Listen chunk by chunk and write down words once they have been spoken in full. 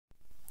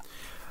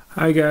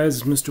Hi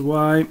guys, Mr.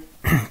 Y.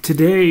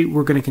 Today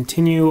we're going to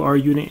continue our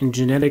unit in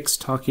genetics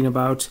talking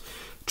about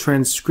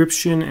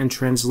transcription and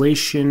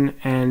translation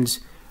and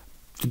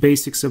the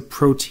basics of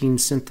protein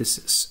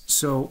synthesis.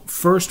 So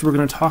first we're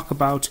going to talk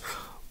about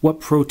what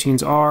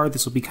proteins are.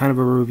 This will be kind of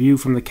a review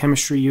from the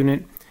chemistry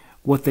unit,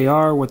 what they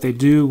are, what they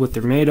do, what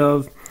they're made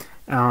of,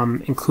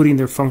 including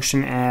their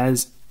function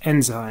as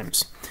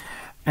enzymes.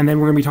 And then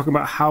we're going to be talking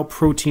about how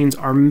proteins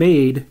are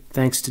made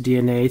thanks to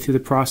DNA through the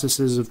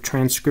processes of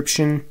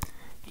transcription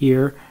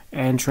here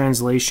and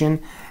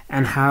translation,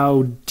 and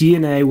how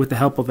DNA with the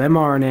help of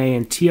mRNA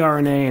and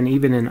tRNA and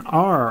even an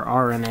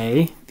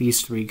rRNA,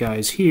 these three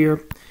guys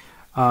here,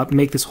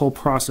 make this whole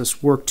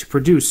process work to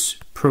produce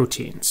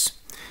proteins.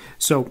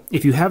 So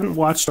if you haven't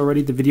watched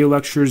already the video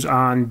lectures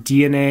on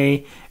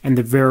DNA and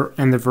the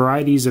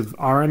varieties of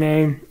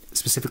RNA,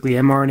 specifically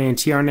mRNA and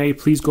tRNA,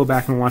 please go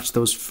back and watch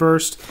those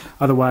first.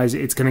 Otherwise,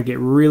 it's going to get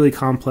really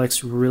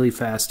complex really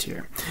fast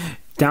here.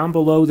 Down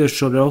below, there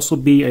should also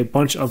be a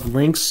bunch of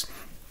links,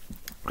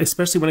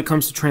 especially when it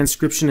comes to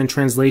transcription and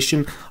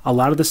translation. A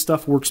lot of this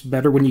stuff works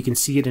better when you can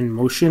see it in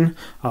motion.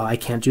 I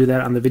can't do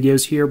that on the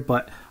videos here,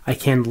 but I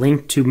can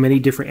link to many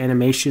different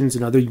animations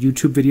and other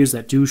YouTube videos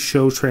that do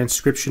show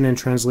transcription and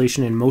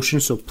translation in motion.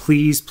 So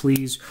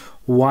please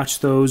watch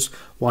those.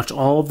 Watch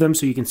all of them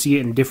so you can see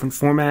it in different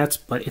formats,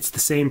 but it's the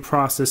same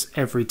process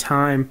every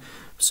time.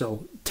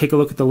 So take a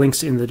look at the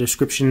links in the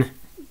description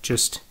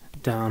just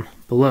down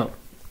below.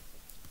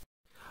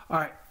 All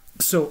right.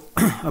 So,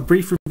 a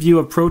brief review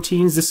of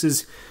proteins. This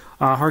is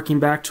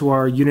harking back to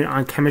our unit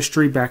on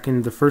chemistry back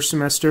in the first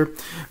semester.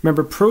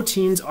 Remember,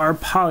 proteins are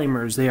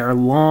polymers. They are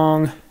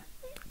long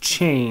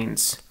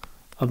chains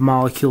of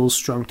molecules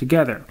strung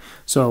together.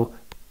 So,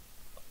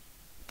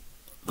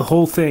 the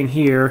whole thing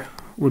here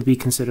would be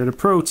considered a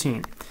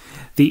protein.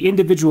 The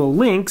individual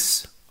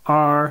links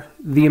are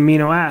the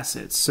amino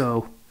acids.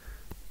 So,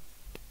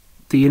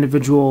 the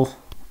individual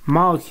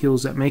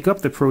molecules that make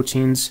up the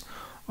proteins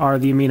are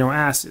the amino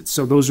acids.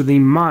 So those are the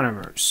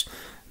monomers.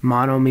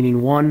 Mono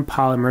meaning one,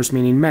 polymers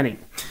meaning many.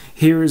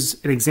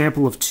 Here's an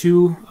example of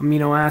two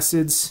amino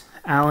acids,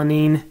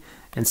 alanine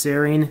and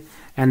serine.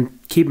 And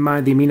keep in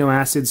mind the amino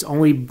acids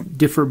only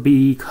differ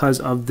because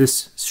of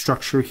this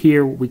structure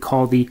here, what we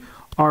call the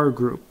R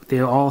group. They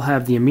all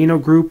have the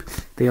amino group.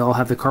 They all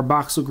have the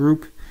carboxyl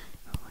group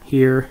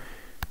here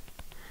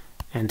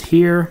and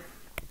here.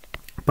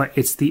 But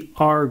it's the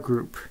R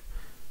group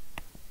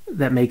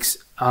that makes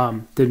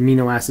the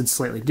amino acids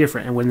slightly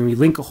different. And when we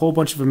link a whole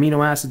bunch of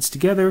amino acids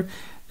together,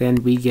 then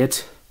we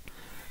get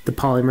the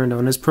polymer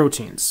known as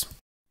proteins.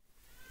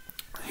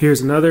 Here's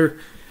another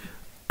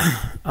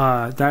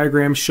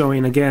diagram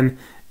showing again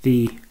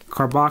the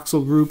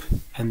carboxyl group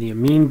and the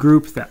amine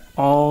group that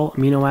all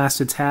amino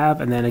acids have,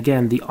 and then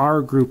again the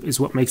R group is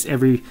what makes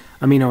every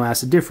amino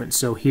acid different.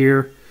 So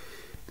here,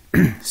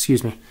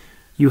 excuse me,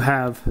 you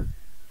have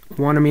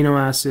one amino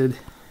acid,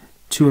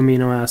 two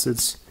amino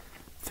acids,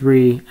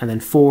 3, and then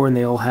 4, and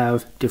they all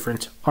have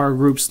different R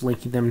groups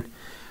linking them,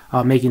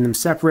 making them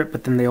separate,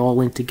 but then they all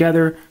link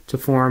together to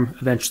form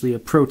eventually a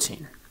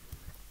protein.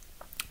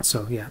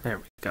 So yeah, there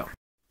we go.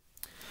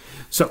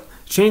 So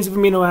chains of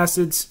amino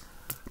acids.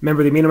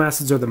 Remember, the amino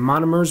acids are the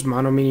monomers,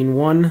 mono meaning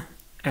one,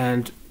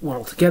 and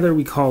well, together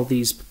we call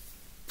these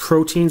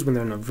proteins when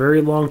they're in a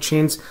very long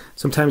chains.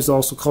 Sometimes they'll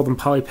also call them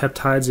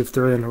polypeptides if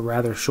they're in a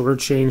rather shorter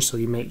chain, so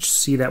you may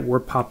see that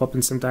word pop up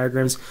in some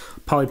diagrams.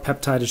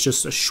 Polypeptide is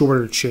just a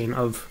shorter chain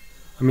of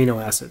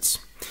amino acids.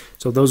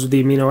 So those are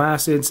the amino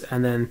acids,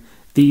 and then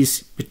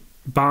these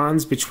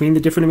bonds between the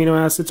different amino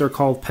acids are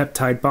called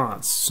peptide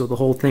bonds. So the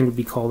whole thing would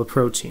be called a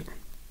protein.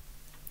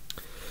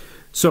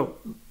 So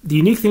the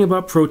unique thing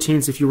about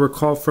proteins, if you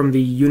recall from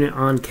the unit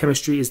on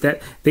chemistry, is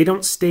that they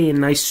don't stay in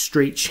nice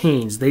straight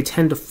chains. They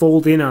tend to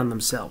fold in on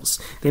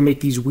themselves. They make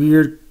these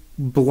weird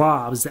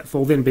blobs that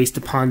fold in based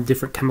upon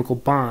different chemical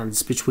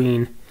bonds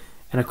between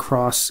and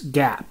across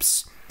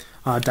gaps,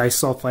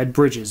 disulfide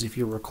bridges, if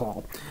you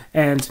recall.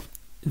 And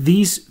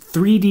these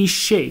 3D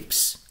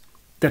shapes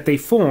that they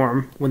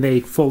form when they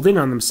fold in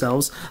on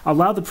themselves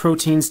allow the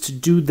proteins to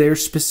do their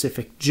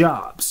specific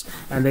jobs,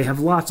 and they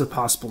have lots of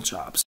possible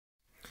jobs.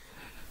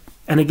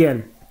 And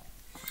again,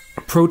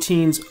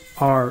 proteins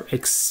are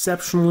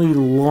exceptionally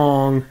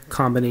long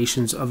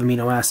combinations of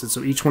amino acids.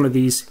 So each one of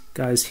these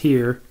guys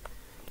here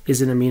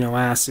is an amino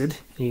acid.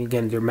 And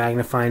again, they're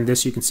magnifying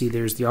this. You can see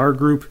there's the R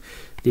group,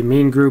 the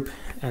amine group,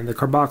 and the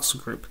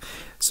carboxyl group.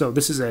 So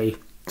this is a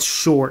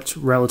short,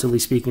 relatively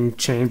speaking,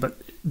 chain, but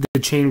the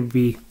chain would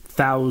be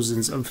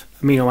thousands of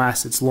amino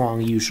acids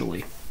long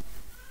usually.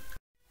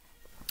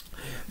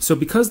 So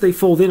because they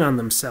fold in on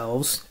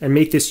themselves and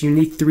make this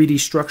unique 3D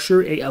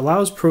structure, it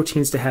allows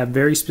proteins to have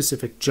very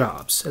specific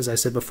jobs, as I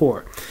said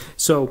before.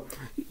 So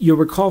you'll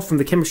recall from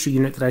the chemistry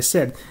unit that I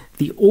said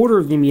the order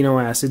of the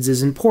amino acids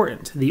is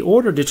important. The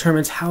order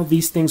determines how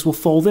these things will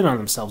fold in on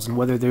themselves and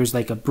whether there's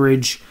like a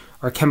bridge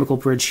or a chemical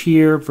bridge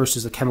here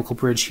versus a chemical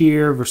bridge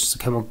here versus a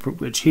chemical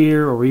bridge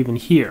here or even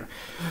here.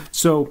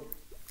 So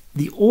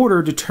the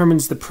order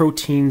determines the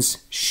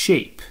protein's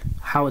shape,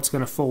 how it's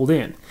going to fold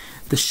in.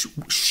 The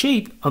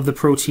shape of the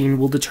protein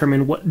will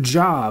determine what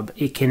job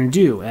it can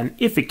do and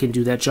if it can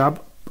do that job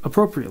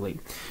appropriately.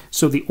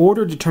 So the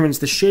order determines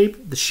the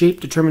shape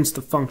determines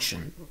the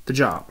function, the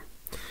job.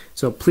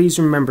 So please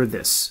remember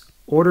this.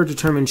 Order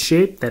determines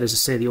shape, that is to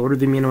say the order of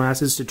the amino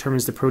acids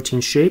determines the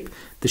protein shape,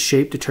 the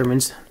shape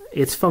determines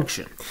its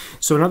function.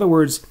 So in other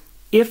words,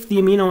 if the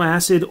amino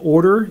acid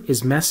order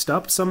is messed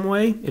up some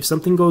way, if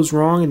something goes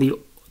wrong and the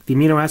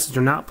amino acids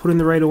are not put in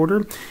the right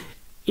order,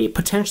 it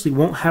potentially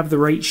won't have the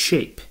right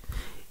shape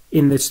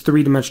in this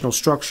three-dimensional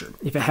structure.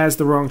 If it has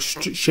the wrong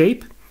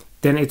shape,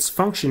 then its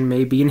function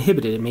may be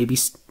inhibited. It may be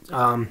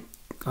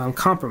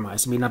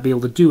compromised. It may not be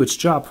able to do its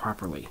job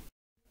properly.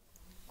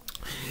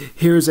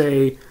 Here's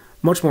a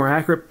much more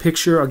accurate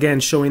picture, again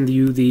showing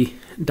you the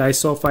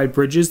disulfide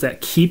bridges that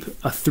keep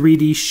a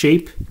 3D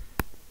shape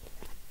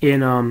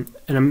in a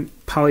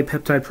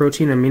polypeptide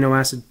protein, amino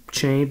acid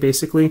chain,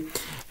 basically.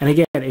 And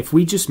again, if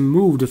we just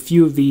moved a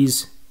few of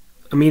these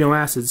amino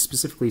acids,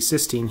 specifically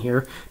cysteine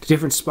here, to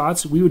different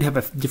spots, we would have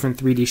a different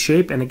 3D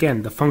shape, and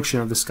again, the function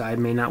of this guide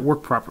may not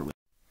work properly.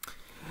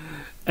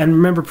 And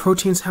remember,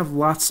 proteins have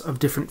lots of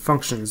different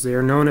functions. They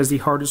are known as the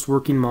hardest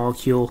working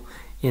molecule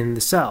in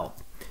the cell.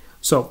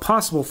 So,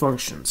 possible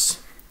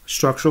functions.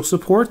 Structural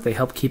support, they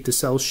help keep the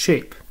cell's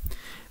shape.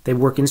 They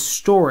work in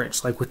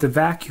storage, like with the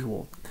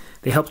vacuole.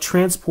 They help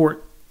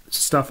transport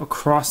stuff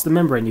across the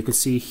membrane. You can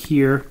see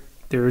here,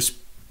 there's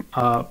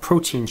a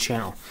protein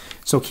channel.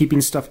 So keeping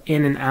stuff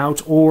in and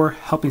out or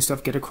helping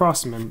stuff get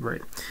across the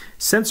membrane.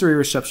 Sensory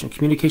reception,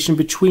 communication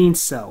between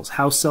cells.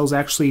 How cells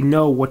actually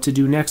know what to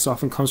do next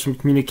often comes from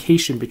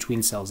communication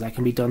between cells. That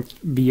can be done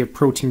via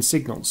protein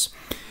signals.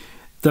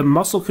 The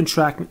muscle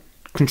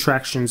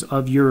contractions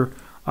of your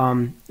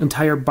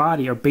entire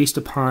body are based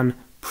upon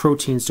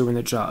proteins doing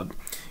their job.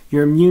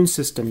 Your immune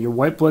system, your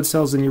white blood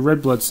cells and your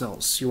red blood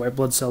cells, your white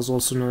blood cells,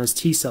 also known as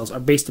T cells, are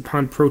based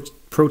upon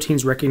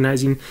proteins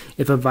recognizing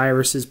if a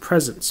virus is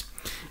present.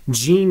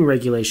 Gene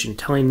regulation,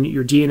 telling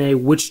your DNA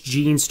which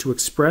genes to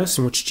express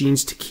and which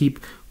genes to keep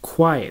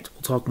quiet.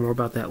 We'll talk more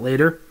about that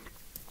later.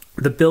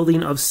 The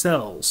building of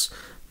cells,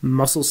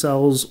 muscle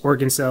cells,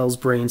 organ cells,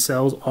 brain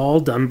cells,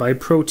 all done by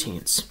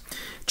proteins.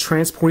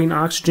 Transporting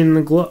oxygen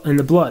in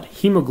the blood,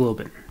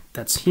 hemoglobin.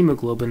 That's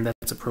hemoglobin,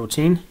 that's a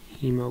protein.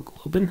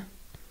 Hemoglobin.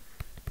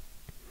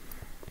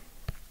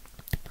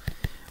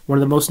 One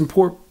of the most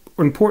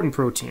important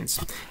proteins.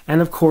 And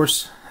of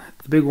course,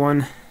 the big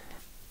one,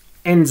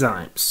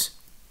 enzymes.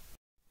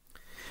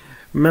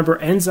 Remember,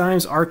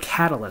 enzymes are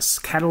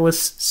catalysts.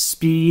 Catalysts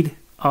speed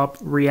up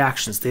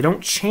reactions. They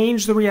don't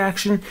change the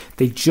reaction,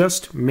 they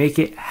just make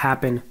it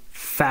happen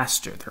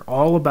faster. They're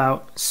all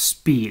about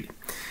speed.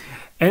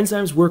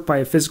 Enzymes work by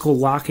a physical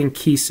lock and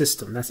key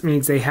system. That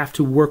means they have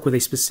to work with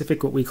a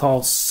specific, what we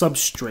call,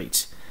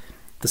 substrate.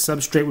 The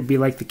substrate would be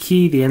like the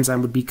key, the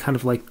enzyme would be kind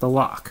of like the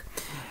lock.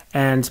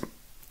 And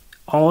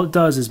all it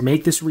does is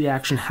make this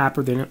reaction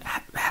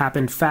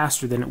happen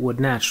faster than it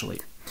would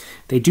naturally.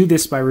 They do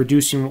this by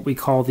reducing what we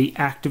call the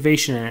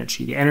activation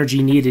energy, the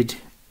energy needed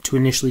to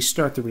initially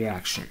start the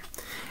reaction.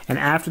 And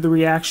after the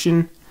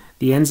reaction,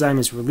 the enzyme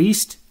is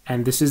released,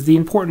 and this is the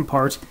important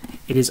part,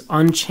 it is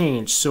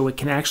unchanged, so it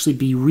can actually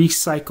be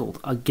recycled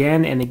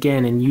again and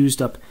again and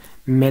used up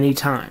many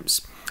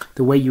times.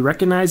 The way you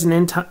recognize an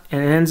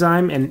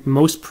enzyme, and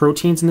most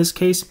proteins in this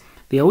case,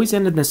 they always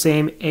end in the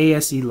same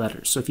ASE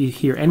letters. So if you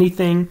hear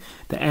anything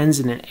that ends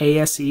in an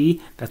ASE,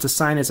 that's a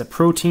sign as a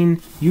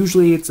protein.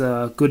 Usually it's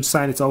a good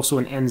sign it's also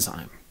an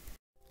enzyme.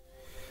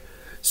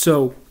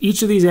 So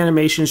each of these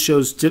animations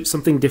shows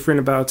something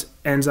different about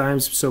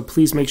enzymes, so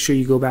please make sure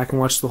you go back and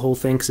watch the whole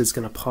thing because it's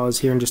going to pause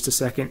here in just a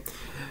second.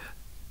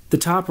 The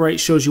top right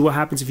shows you what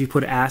happens if you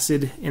put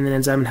acid in an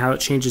enzyme and how it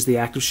changes the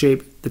active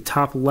shape. The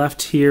top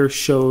left here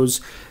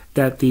shows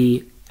that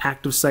the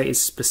active site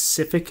is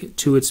specific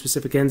to its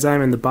specific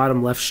enzyme, and the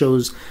bottom left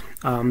shows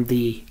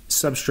the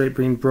substrate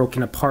being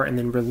broken apart and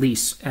then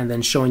released, and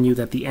then showing you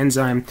that the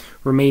enzyme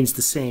remains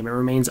the same. It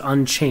remains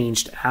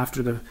unchanged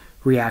after the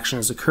reaction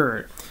has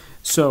occurred.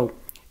 So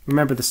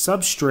remember, the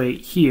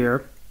substrate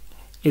here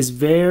is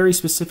very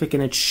specific in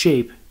its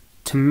shape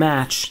to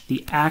match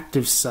the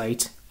active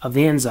site of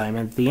the enzyme,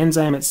 and the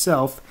enzyme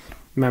itself,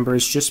 remember,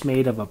 is just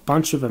made of a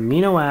bunch of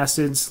amino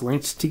acids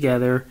linked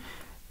together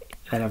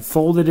that have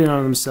folded in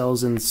on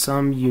themselves in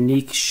some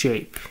unique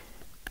shape.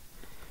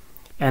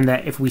 And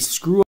that if we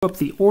screw up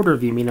the order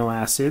of the amino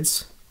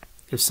acids,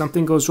 if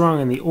something goes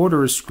wrong and the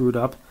order is screwed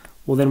up,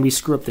 well, then we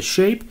screw up the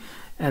shape,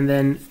 and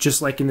then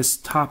just like in this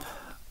top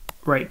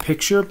right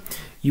picture,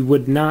 you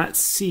would not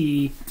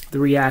see the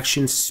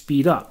reaction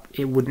speed up.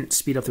 It wouldn't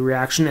speed up the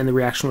reaction, and the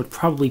reaction would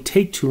probably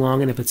take too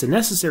long, and if it's a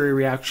necessary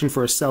reaction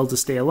for a cell to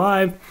stay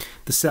alive,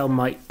 the cell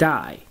might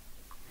die.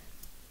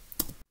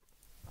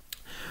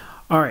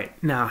 Alright,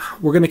 now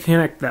we're going to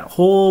connect that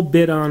whole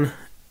bit on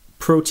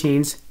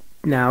proteins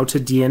now to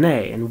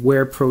DNA and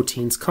where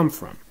proteins come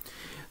from.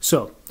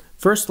 So,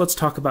 first let's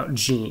talk about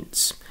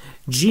genes.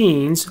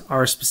 Genes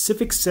are a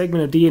specific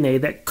segment of DNA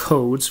that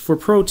codes for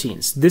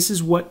proteins. This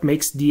is what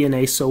makes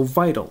DNA so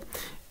vital.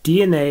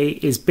 DNA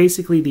is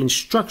basically the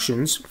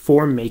instructions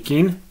for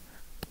making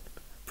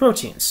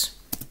proteins.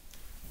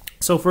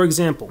 So for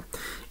example,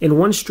 in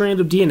one strand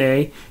of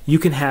DNA, you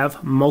can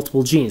have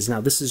multiple genes. Now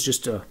this is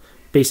just a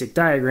basic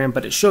diagram,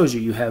 but it shows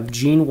you have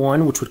gene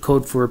 1, which would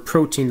code for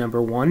protein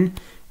number 1,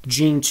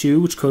 gene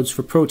 2, which codes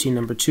for protein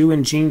number 2,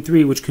 and gene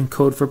 3, which can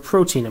code for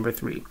protein number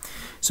 3.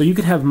 So you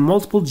can have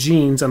multiple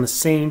genes on the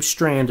same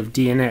strand of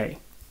DNA.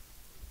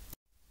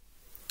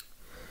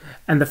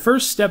 And the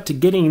first step to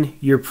getting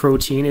your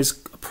protein is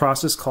a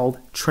process called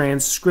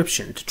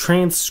transcription. To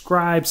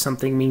transcribe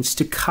something means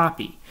to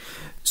copy.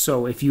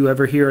 So if you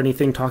ever hear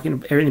anybody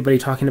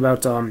talking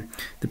about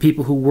the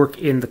people who work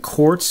in the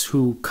courts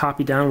who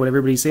copy down what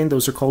everybody's saying,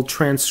 those are called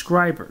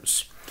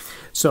transcribers.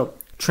 So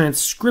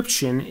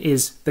transcription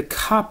is the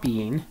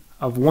copying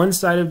of one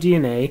side of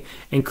DNA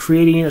and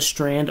creating a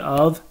strand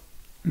of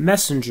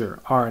messenger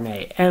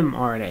RNA,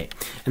 mRNA.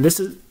 And this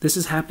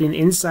is happening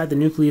inside the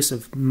nucleus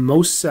of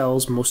most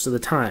cells most of the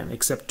time,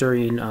 except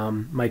during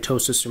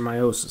mitosis or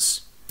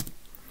meiosis.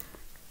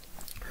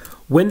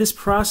 When this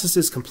process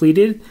is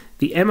completed,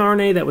 the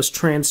mRNA that was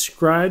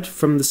transcribed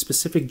from the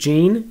specific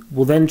gene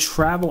will then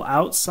travel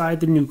outside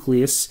the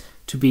nucleus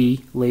to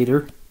be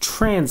later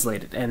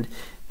translated. And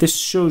this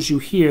shows you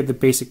here the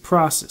basic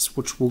process,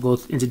 which we'll go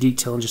into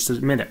detail in just a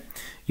minute.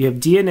 You have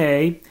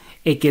DNA,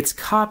 it gets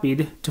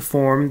copied to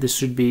form, this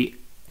should be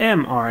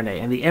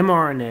mRNA, and the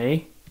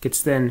mRNA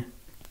gets then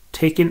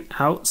taken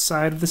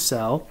outside of the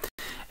cell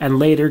and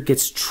later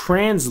gets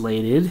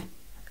translated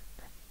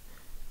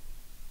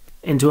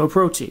into a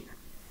protein.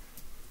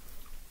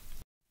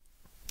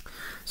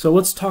 So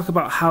let's talk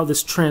about how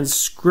this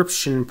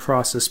transcription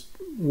process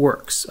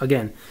works.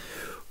 Again,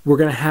 we're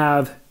going to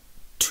have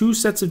two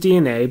sets of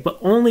DNA, but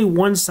only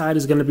one side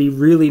is going to be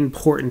really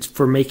important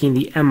for making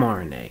the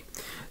mRNA.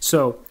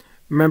 So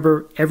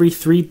remember, every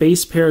 3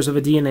 base pairs of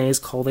a DNA is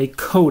called a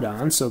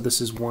codon. So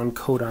this is one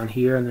codon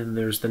here, and then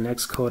there's the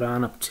next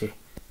codon up to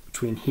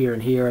between here,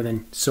 and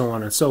then so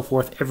on and so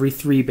forth, every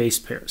 3 base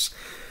pairs.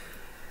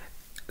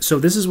 So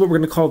this is what we're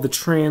going to call the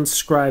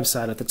transcribed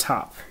side at the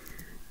top.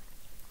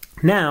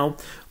 Now,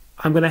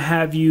 I'm going to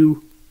have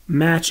you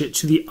match it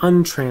to the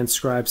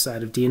untranscribed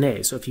side of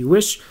DNA. So if you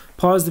wish,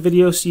 pause the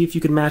video, see if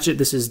you can match it.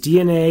 This is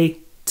DNA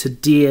to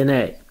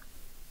DNA.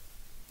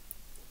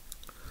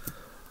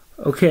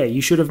 Okay,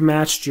 you should have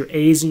matched your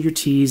A's and your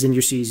T's and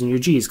your C's and your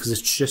G's because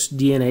it's just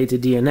DNA to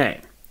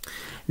DNA.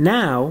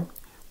 Now,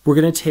 we're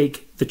going to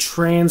take the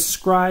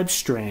transcribed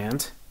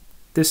strand,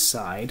 this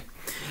side,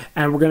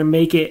 and we're going to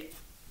make it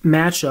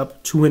match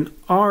up to an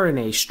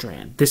RNA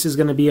strand. This is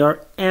going to be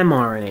our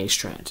mRNA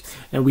strand.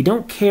 And we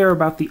don't care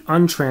about the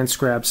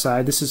untranscribed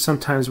side. This is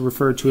sometimes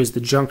referred to as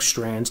the junk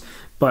strand,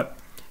 but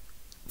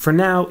for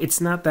now, it's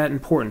not that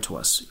important to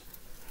us.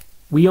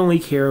 We only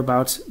care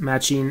about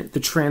matching the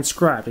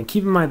transcribed. And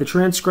keep in mind, the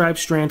transcribed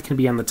strand can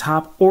be on the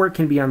top or it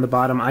can be on the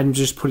bottom. I'm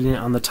just putting it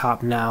on the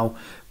top now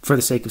for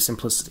the sake of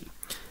simplicity.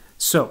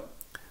 So,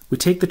 we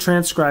take the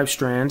transcribed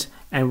strand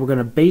and we're going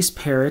to base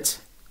pair it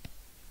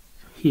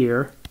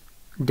here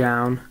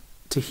down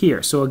to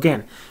here. So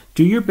again,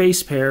 do your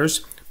base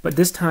pairs, but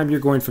this time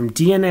you're going from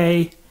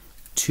DNA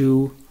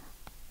to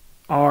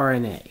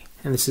RNA.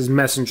 And this is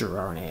messenger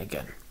RNA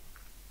again.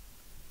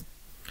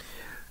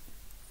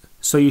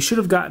 So you should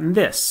have gotten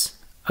this.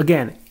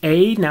 Again,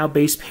 A now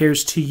base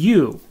pairs to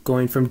U,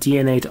 going from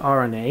DNA to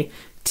RNA.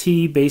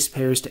 T base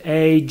pairs to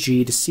A,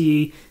 G to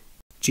C,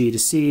 G to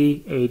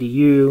C, A to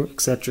U,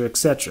 etc.,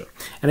 etc.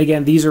 And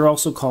again, these are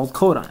also called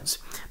codons.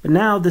 But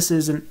now this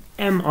is an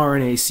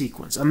mRNA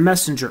sequence, a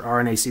messenger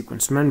RNA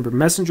sequence. Remember,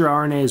 messenger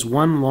RNA is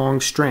one long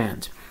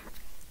strand.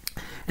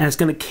 And it's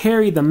going to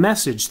carry the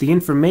message, the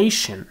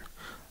information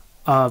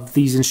of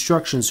these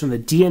instructions from the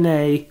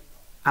DNA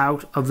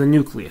out of the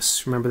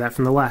nucleus. Remember that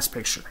from the last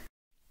picture.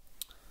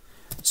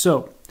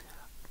 So,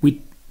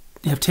 we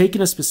have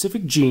taken a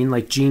specific gene,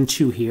 like gene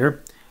 2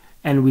 here,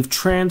 and we've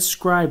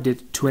transcribed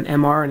it to an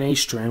mRNA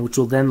strand, which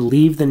will then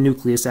leave the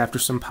nucleus after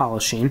some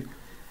polishing.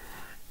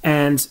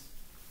 And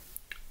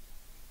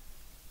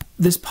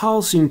this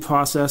polishing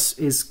process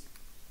is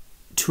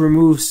to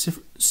remove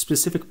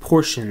specific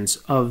portions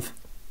of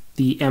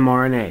the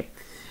mRNA.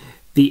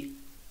 The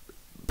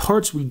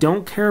parts we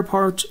don't care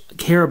about,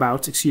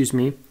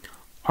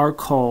 are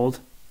called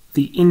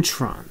the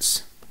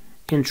introns.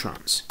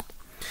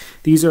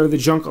 These are the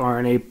junk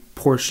RNA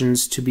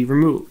portions to be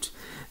removed.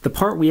 The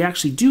part we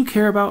actually do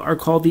care about are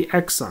called the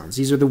exons.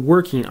 These are the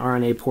working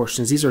RNA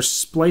portions. These are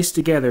spliced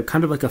together,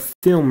 kind of like a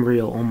film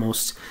reel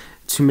almost,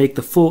 to make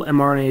the full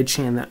mRNA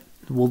chain that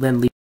will then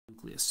leave the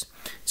nucleus.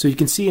 So you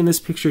can see in this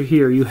picture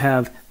here, you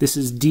have, this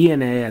is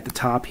DNA at the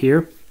top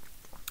here.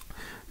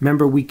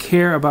 Remember, we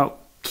care about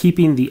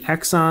keeping the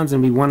exons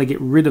and we want to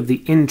get rid of the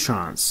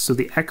introns. So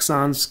the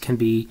exons can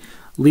be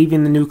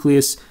leaving the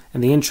nucleus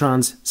and the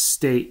introns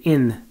stay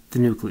in the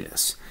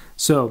nucleus.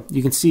 So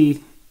you can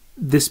see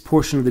this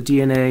portion of the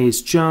DNA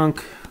is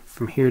junk,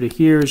 from here to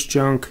here is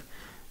junk,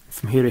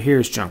 from here to here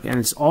is junk. And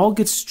it all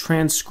gets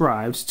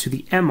transcribed to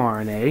the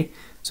mRNA.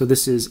 So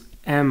this is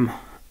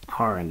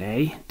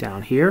mRNA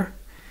down here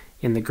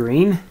in the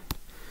green.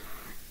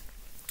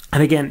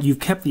 And again, you've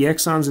kept the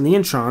exons and the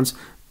introns,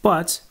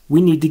 but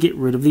we need to get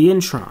rid of the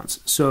introns.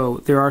 So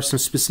there are some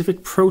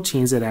specific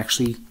proteins that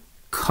actually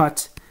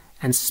cut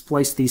and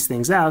splice these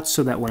things out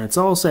so that when it's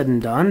all said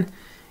and done,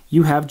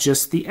 you have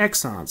just the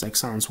exons.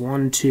 Exons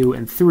 1, 2,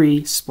 and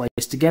 3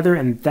 spliced together,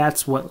 and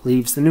that's what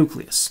leaves the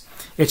nucleus.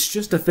 It's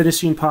just a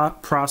finishing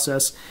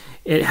process.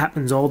 It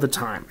happens all the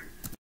time.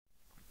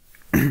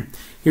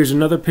 Here's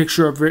another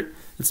picture of it.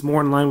 It's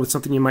more in line with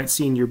something you might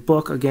see in your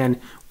book.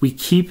 Again, we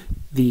keep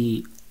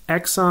the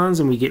exons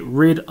and we get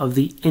rid of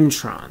the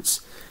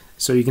introns.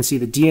 So you can see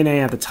the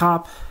DNA at the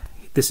top.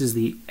 This is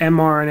the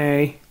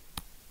mRNA.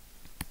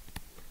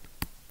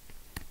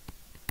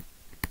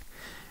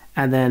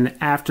 And then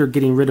after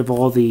getting rid of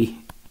all the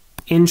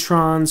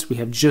introns, we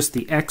have just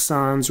the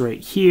exons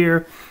right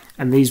here.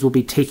 And these will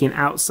be taken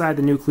outside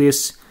the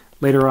nucleus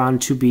later on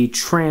to be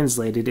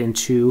translated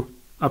into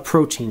a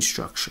protein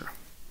structure.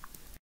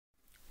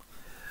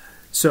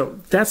 So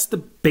that's the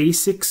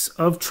basics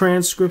of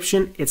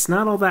transcription. It's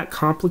not all that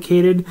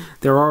complicated.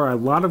 There are a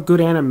lot of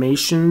good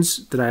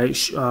animations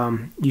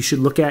that you should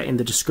look at in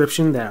the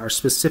description that are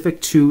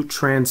specific to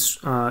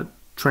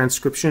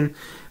transcription.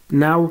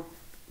 Now,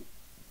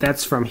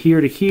 that's from here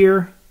to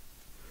here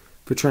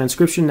for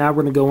transcription. Now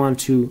we're going to go on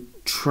to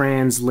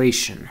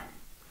translation.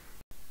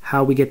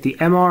 How we get the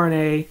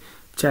mRNA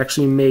to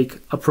actually make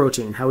a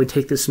protein. How we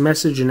take this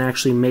message and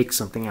actually make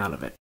something out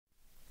of it.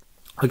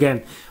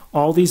 Again,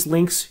 all these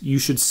links you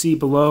should see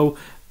below.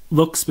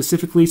 Look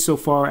specifically so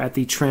far at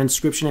the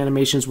transcription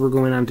animations. We're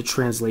going on to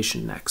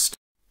translation next.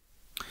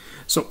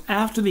 So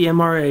after the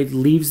mRNA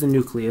leaves the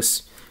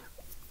nucleus,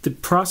 the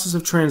process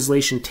of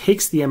translation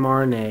takes the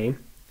mRNA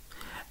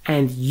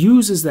and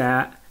uses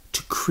that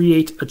to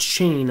create a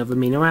chain of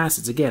amino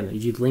acids. Again,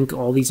 if you link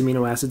all these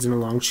amino acids in a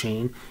long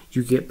chain,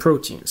 you get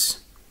proteins.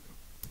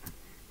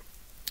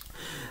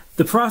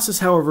 The process,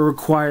 however,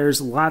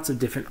 requires lots of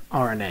different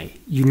RNA.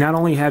 You not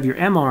only have your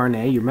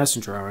mRNA, your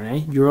messenger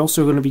RNA, you're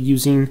also going to be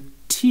using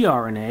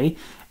tRNA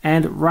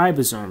and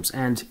ribosomes.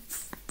 And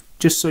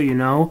just so you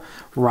know,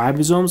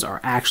 ribosomes are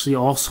actually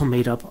also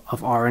made up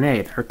of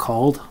RNA. They're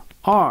called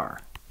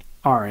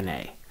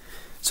rRNA.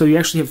 So you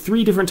actually have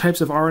 3 different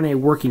types of RNA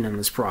working in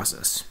this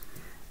process.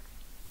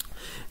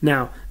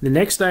 Now, the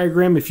next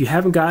diagram, if you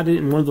haven't got it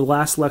in one of the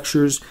last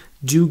lectures,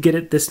 do get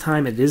it this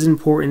time. It is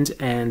important,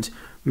 and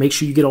make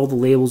sure you get all the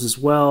labels as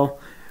well.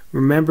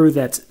 Remember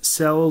that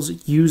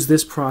cells use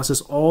this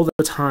process all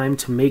the time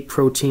to make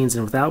proteins,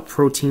 and without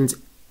proteins,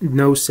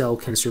 no cell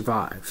can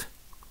survive.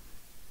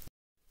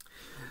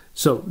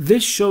 So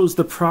this shows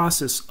the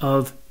process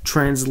of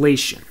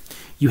translation.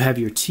 You have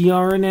your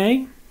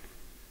tRNA,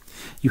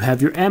 you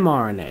have your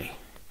mRNA,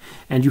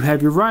 and you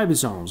have your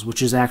ribosomes,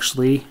 which is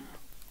actually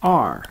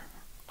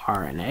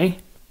rRNA.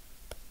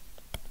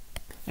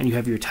 And you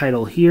have your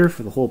title here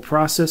for the whole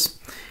process.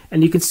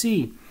 And you can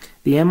see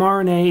the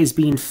mRNA is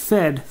being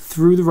fed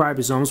through the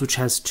ribosomes, which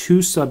has 2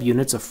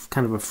 subunits,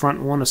 kind of a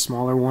front one, a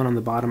smaller one on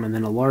the bottom, and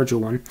then a larger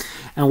one.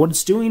 And what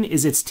it's doing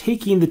is it's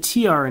taking the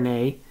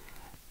tRNA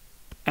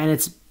and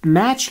it's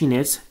matching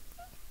it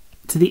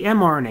to the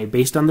mRNA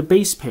based on the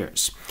base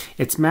pairs.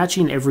 It's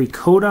matching every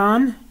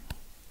codon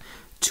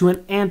to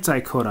an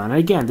anticodon.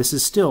 Again, this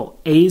is still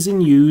A's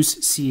and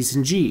U's, C's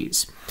and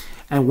G's.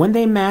 And when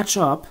they match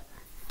up,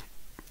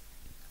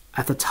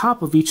 at the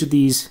top of each of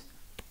these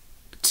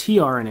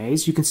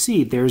tRNAs, you can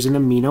see there's an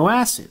amino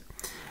acid.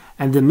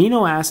 And the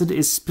amino acid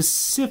is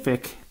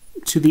specific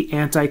to the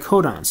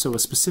anticodon. So a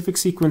specific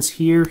sequence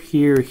here,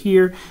 here,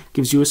 here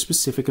gives you a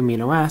specific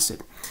amino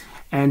acid.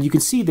 And you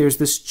can see there's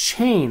this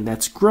chain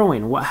that's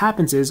growing. What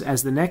happens is,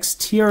 as the next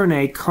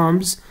tRNA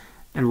comes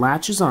and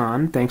latches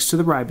on, thanks to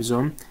the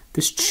ribosome,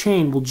 this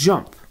chain will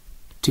jump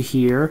to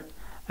here,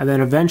 and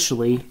then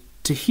eventually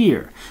to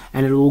here,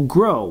 and it will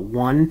grow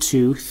 1,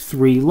 2,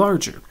 3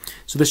 larger.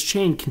 So this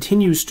chain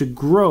continues to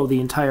grow the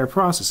entire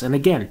process. And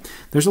again,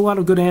 there's a lot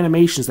of good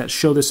animations that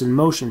show this in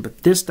motion,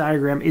 but this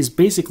diagram is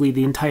basically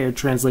the entire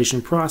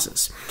translation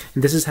process.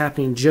 And this is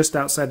happening just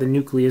outside the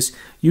nucleus,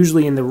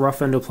 usually in the rough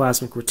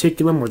endoplasmic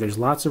reticulum where there's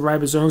lots of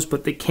ribosomes,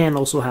 but they can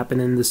also happen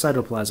in the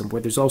cytoplasm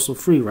where there's also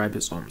free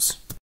ribosomes.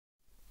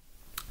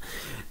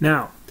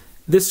 Now,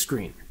 this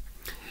screen.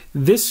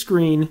 This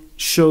screen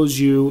shows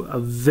you a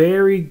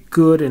very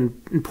good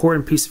and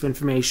important piece of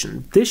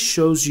information. This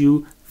shows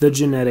you the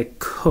genetic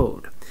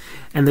code.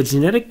 And the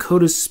genetic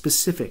code is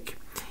specific.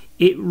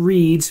 It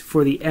reads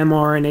for the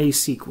mRNA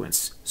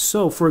sequence.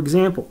 So, for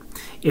example,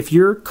 if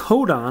your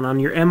codon on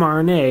your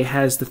mRNA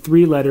has the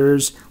 3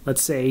 letters,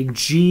 let's say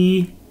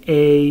G,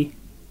 A,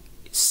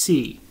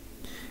 C,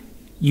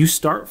 you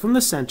start from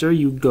the center,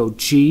 you go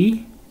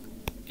G,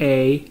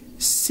 A,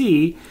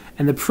 C,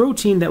 and the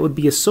protein that would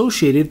be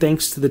associated,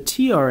 thanks to the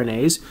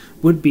tRNAs,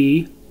 would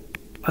be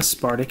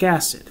aspartic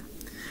acid.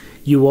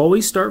 You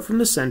always start from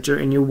the center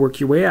and you work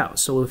your way out.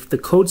 So if the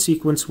code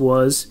sequence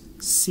was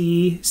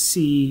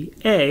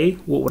CCA,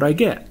 what would I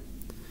get?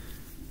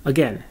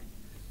 Again,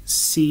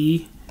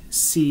 CCA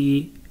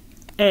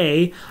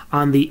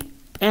on the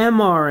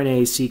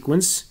mRNA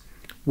sequence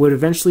would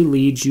eventually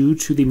lead you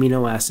to the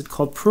amino acid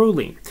called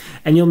proline.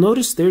 And you'll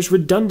notice there's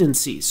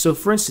redundancies. So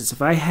for instance,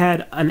 if I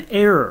had an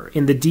error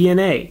in the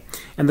DNA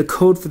and the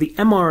code for the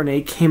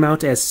mRNA came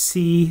out as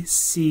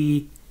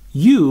CCU,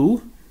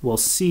 well,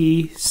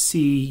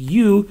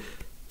 CCU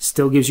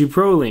still gives you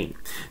proline.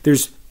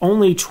 There's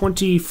only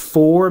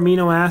 24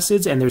 amino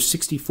acids and there's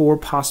 64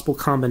 possible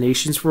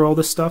combinations for all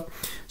this stuff.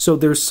 So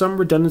there's some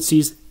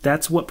redundancies.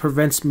 That's what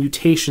prevents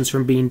mutations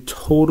from being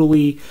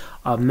totally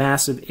a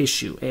massive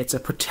issue. It's a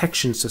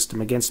protection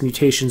system against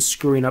mutations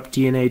screwing up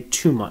DNA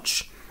too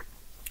much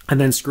and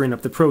then screwing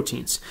up the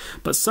proteins.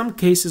 But some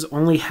cases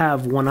only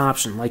have one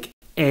option, like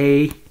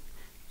A,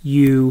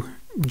 U,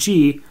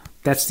 G.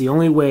 That's the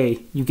only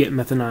way you get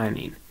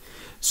methionine.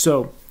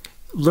 So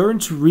learn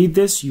to read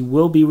this. You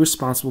will be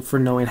responsible for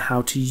knowing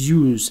how to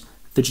use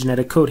the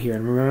genetic code here.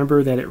 And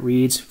remember that it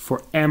reads for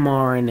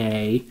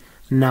mRNA,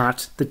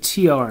 not the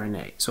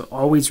tRNA. So it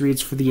always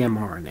reads for the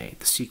mRNA,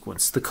 the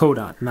sequence, the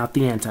codon, not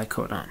the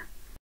anticodon.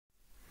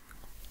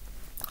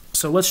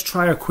 So let's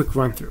try a quick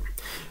run through.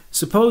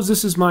 Suppose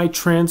this is my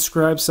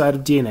transcribed side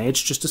of DNA.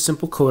 It's just a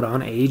simple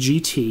codon,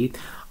 AGT.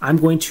 I'm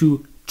going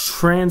to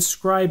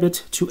transcribe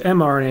it to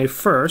mRNA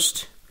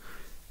first.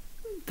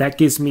 That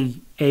gives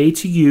me A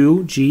to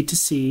U, G to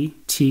C,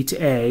 T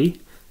to A.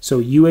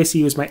 So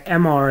UAC is my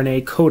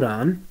mRNA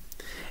codon.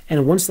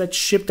 And once that's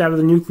shipped out of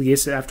the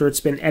nucleus, after it's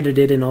been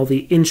edited and all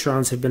the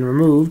introns have been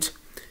removed,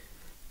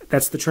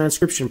 that's the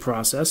transcription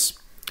process.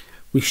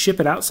 We ship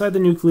it outside the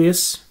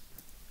nucleus,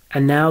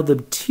 and now the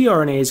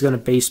tRNA is going to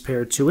base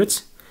pair to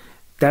it.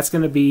 That's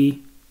going to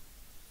be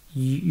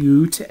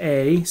U to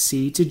A,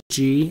 C to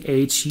G,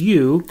 A to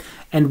U.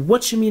 And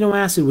which amino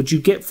acid would you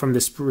get from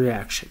this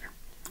reaction?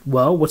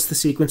 Well, what's the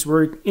sequence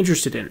we're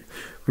interested in?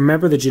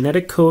 Remember, the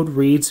genetic code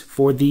reads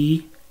for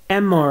the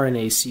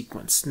mRNA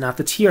sequence, not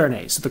the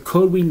tRNA. So the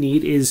code we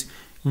need is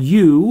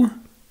U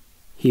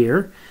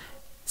here,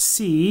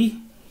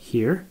 C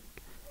here,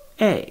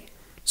 A.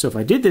 So if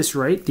I did this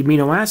right, the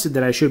amino acid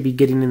that I should be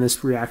getting in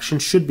this reaction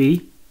should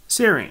be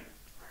serine.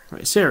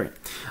 Right, serine.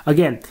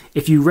 Again,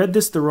 if you read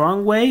this the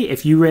wrong way,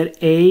 if you read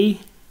A,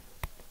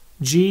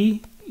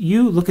 G,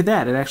 U, look at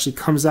that. It actually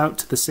comes out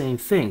to the same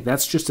thing.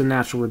 That's just a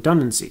natural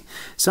redundancy.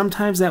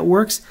 Sometimes that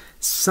works,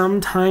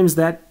 sometimes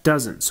that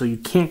doesn't. So you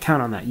can't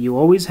count on that. You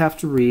always have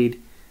to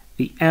read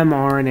the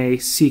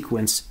mRNA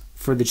sequence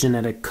for the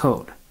genetic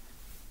code.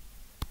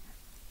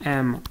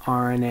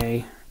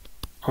 mRNA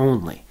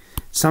only.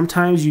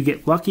 Sometimes you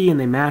get lucky and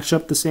they match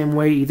up the same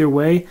way either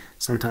way.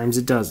 Sometimes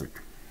it doesn't.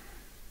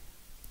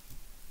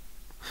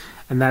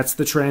 And that's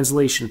the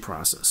translation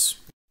process.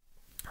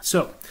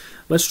 So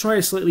let's try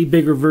a slightly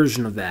bigger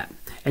version of that.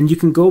 And you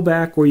can go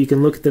back, or you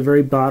can look at the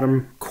very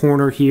bottom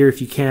corner here if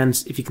you can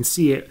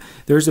see it.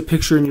 There's a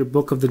picture in your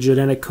book of the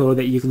genetic code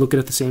that you can look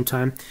at the same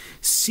time.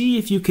 See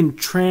if you can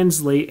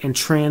translate and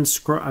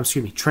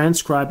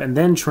transcribe and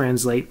then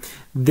translate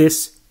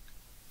this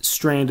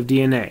strand of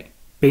DNA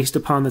based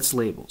upon its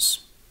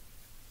labels.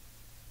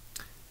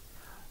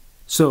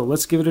 So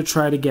let's give it a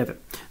try together.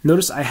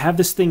 Notice I have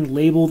this thing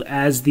labeled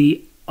as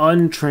the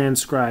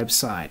untranscribed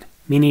side,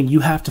 meaning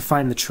you have to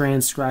find the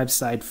transcribed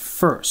side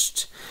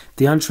first.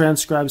 The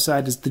untranscribed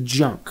side is the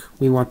junk.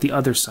 We want the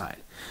other side.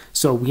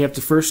 So we have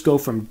to first go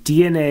from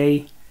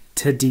DNA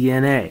to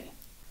DNA.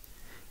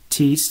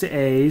 T's to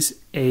A's,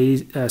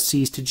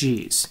 C's to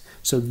G's.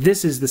 So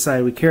this is the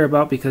side we care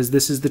about because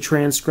this is the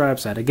transcribed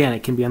side. Again,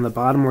 it can be on the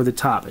bottom or the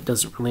top. It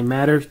doesn't really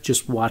matter.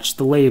 Just watch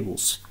the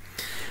labels.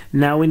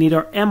 Now we need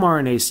our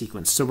mRNA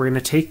sequence. So we're going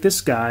to take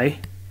this guy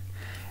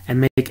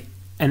and make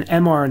an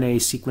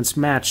mRNA sequence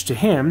match to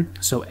him.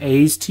 So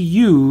A's to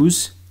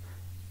U's,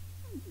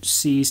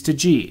 C's to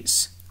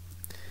G's.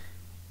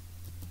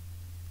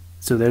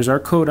 So there's our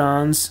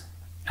codons,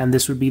 and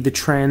this would be the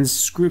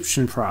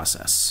transcription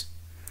process.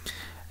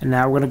 And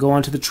now we're going to go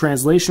on to the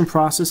translation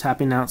process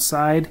happening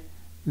outside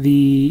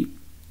the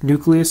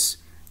nucleus.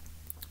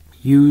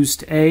 U's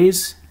to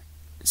A's,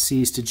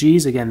 C's to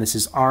G's. Again, this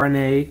is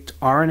RNA to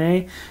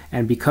RNA,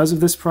 and because of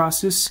this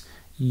process,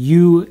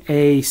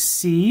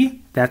 UAC,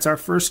 that's our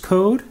first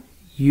code,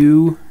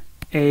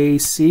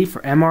 UAC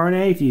for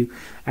mRNA. If you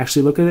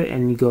actually look at it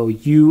and you go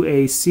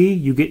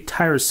UAC, you get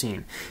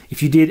tyrosine.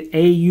 If you did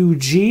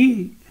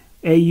AUG,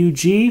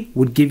 AUG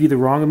would give you the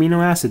wrong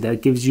amino acid.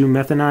 That gives you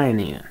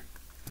methionine.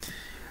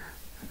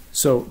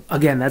 So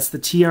again, that's the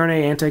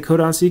tRNA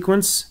anticodon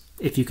sequence.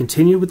 If you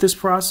continue with this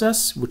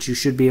process, which you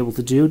should be able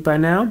to do by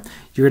now,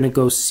 you're going to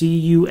go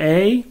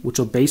CUA, which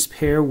will base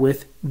pair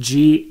with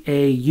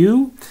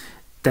GAU.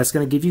 That's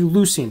going to give you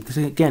leucine, because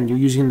again, you're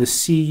using the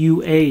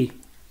CUA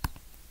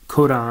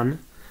codon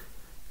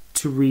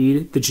to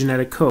read the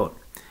genetic code.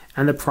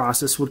 And the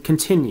process would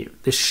continue.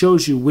 This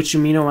shows you which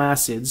amino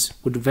acids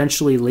would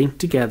eventually link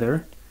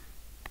together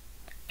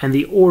and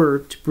the order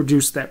to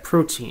produce that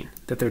protein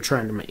that they're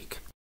trying to make.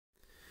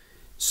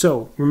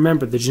 So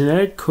remember, the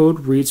genetic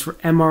code reads for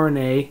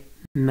mRNA,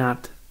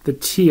 not the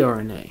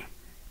tRNA.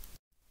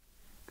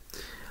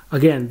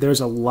 Again,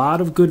 there's a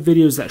lot of good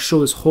videos that show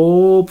this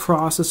whole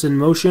process in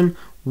motion.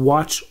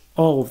 Watch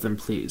all of them,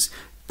 please.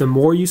 The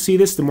more you see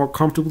this, the more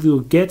comfortable you'll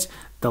get,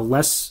 the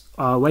less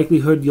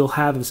likelihood you'll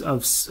have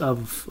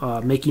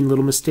of making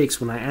little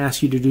mistakes when I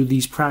ask you to do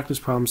these practice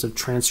problems of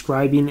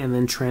transcribing and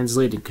then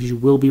translating, because you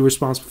will be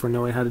responsible for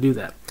knowing how to do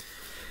that.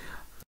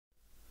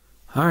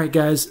 Alright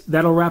guys,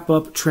 that'll wrap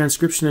up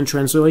transcription and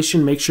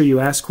translation. Make sure you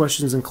ask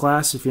questions in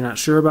class if you're not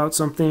sure about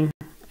something,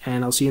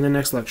 and I'll see you in the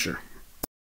next lecture.